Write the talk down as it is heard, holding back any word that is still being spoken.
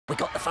We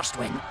got the first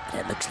win,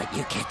 and it looks like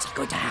you kids are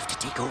going to have to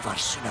take over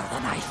sooner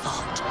than I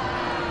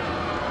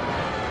thought.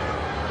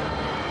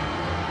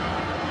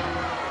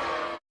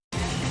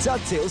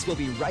 DuckTales will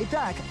be right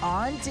back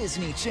on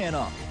Disney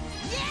Channel.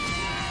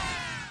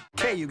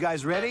 Okay, you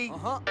guys ready?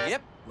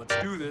 Yep, let's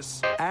do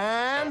this.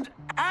 And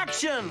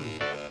action!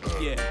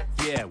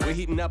 Yeah, we're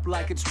heating up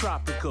like it's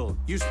tropical.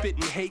 You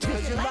spitting hate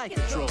cause you like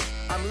it, troll.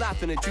 I'm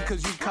laughing at you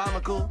cause you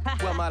comical.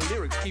 Well, my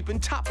lyrics keeping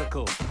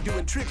topical.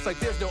 Doing tricks like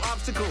there's no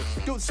obstacle.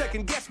 Don't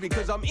second guess me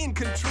cause I'm in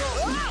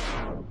control.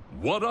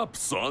 What up,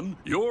 son?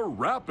 Your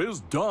rap is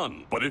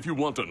done. But if you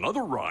want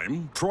another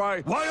rhyme,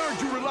 try Why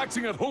Aren't You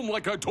Relaxing at Home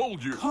Like I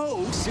Told You?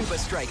 Super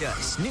Strike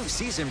Us new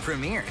season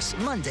premieres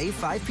Monday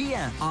 5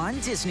 p.m. on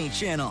Disney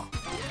Channel.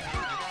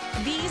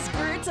 These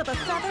birds of a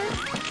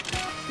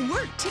feather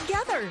work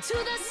together. To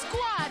the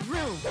squad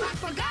room. I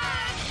forgot.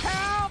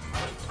 Help!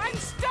 I'm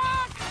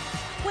stuck!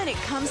 When it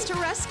comes to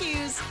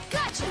rescues,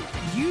 Gotcha.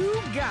 you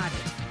got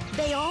it.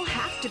 They all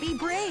have to be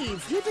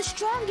brave. You're the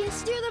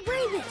strongest. You're the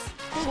bravest.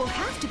 They will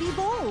have to be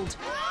bold.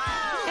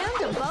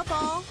 And above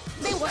all,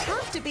 they will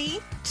have to be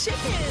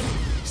chicken.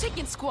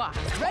 Chicken Squad,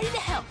 ready to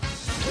help.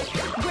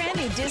 Brand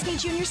new Disney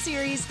Junior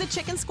series, The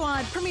Chicken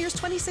Squad, premieres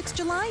 26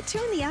 July, 2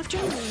 in the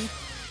afternoon.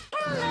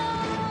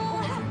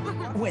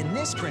 When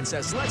this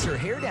princess lets her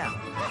hair down,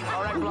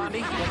 All right,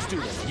 Blondie, let's do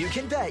this. you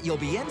can bet you'll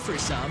be in for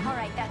some All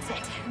right, that's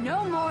it.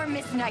 No more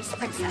Miss Nice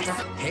Princess.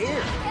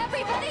 hair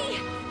Everybody,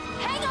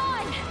 hang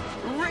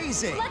on.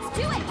 raising, Let's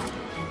do it.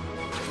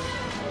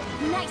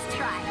 Nice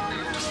try.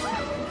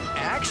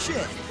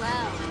 action,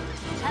 Well,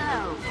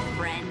 hello,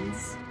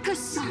 friends.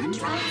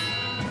 Cassandra,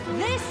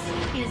 this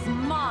is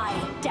my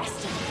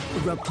destiny.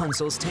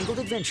 Rapunzel's Tangled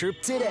Adventure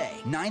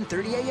today,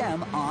 9:30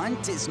 a.m.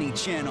 on Disney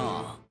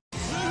Channel.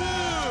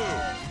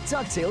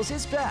 DuckTales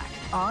is back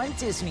on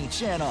Disney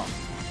Channel.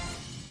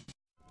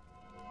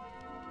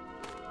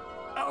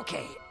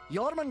 Okay,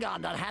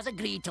 Jormungandr has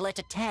agreed to let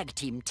a tag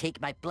team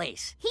take my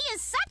place. He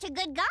is such a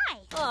good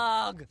guy.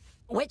 Ugh.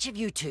 Which of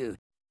you two?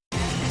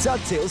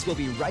 DuckTales will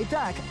be right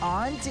back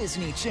on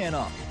Disney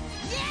Channel.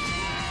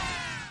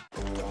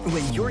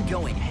 When you're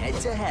going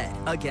head-to-head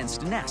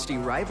against nasty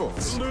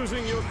rivals,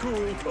 Losing your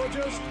cool or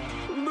just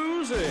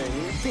losing.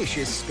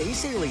 vicious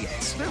space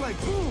aliens, They're like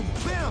boom,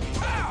 bam,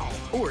 pow!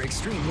 or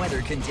extreme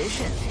weather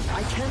conditions,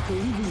 I can't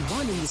believe we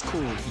won in this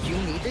cool. you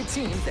need the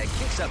team that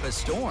kicks up a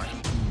storm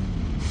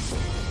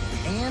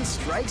and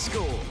strikes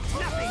gold.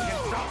 Nothing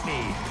can stop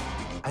me.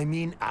 I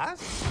mean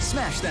us?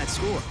 Smash that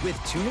score with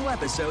 2 new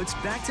episodes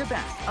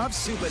back-to-back of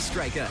Super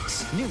Strike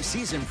Us. New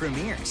season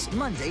premieres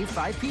Monday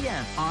 5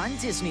 p.m. on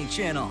Disney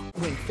Channel.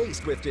 When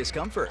faced with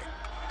discomfort,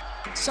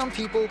 some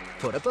people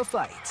put up a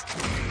fight.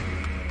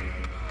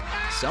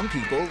 Some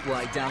people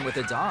lie down with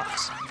the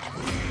dogs.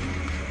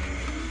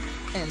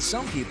 And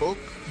some people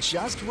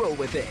just roll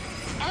with it.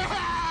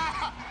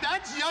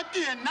 That's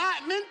yucky and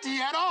not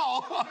minty at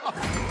all.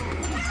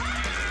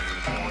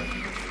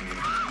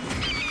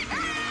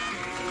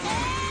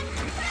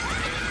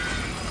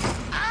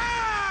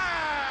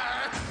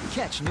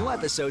 Catch new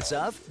episodes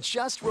of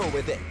Just Roll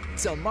With It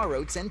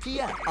tomorrow 10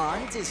 p.m.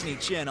 on Disney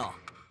Channel.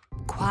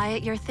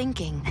 Quiet your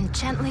thinking and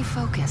gently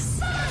focus.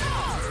 I'm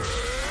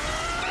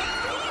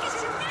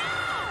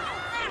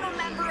a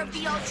member of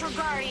the Ultra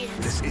Guardians.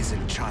 This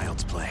isn't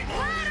child's play.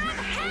 Let him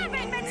have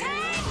it,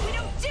 Matang! We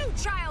don't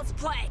do child's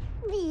play.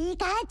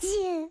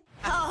 Pikachu.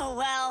 Oh,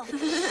 well.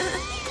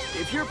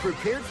 If you're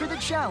prepared for the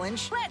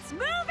challenge, Let's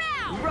move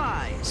out!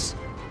 rise.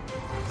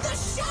 The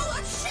show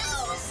of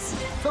shoes!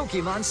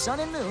 Pokemon Sun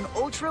and Moon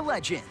Ultra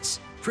Legends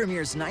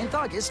premieres 9th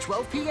August,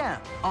 12 p.m.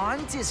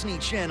 on Disney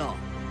Channel.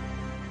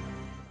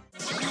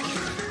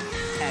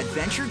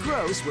 Adventure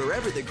grows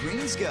wherever the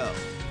greens go.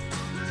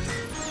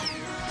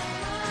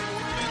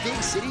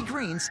 Big City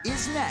Greens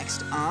is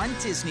next on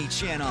Disney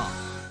Channel.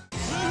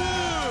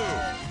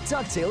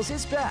 DuckTales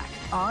is back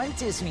on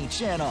Disney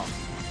Channel.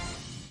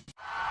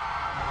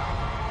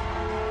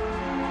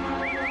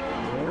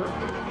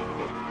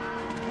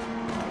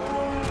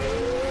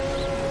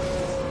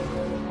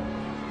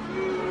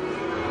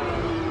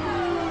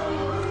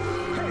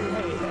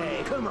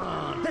 Hey, come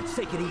on. Let's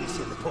take it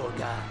easy on the poor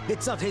guy.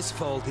 It's not his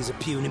fault he's a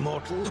puny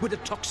mortal with a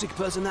toxic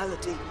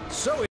personality. So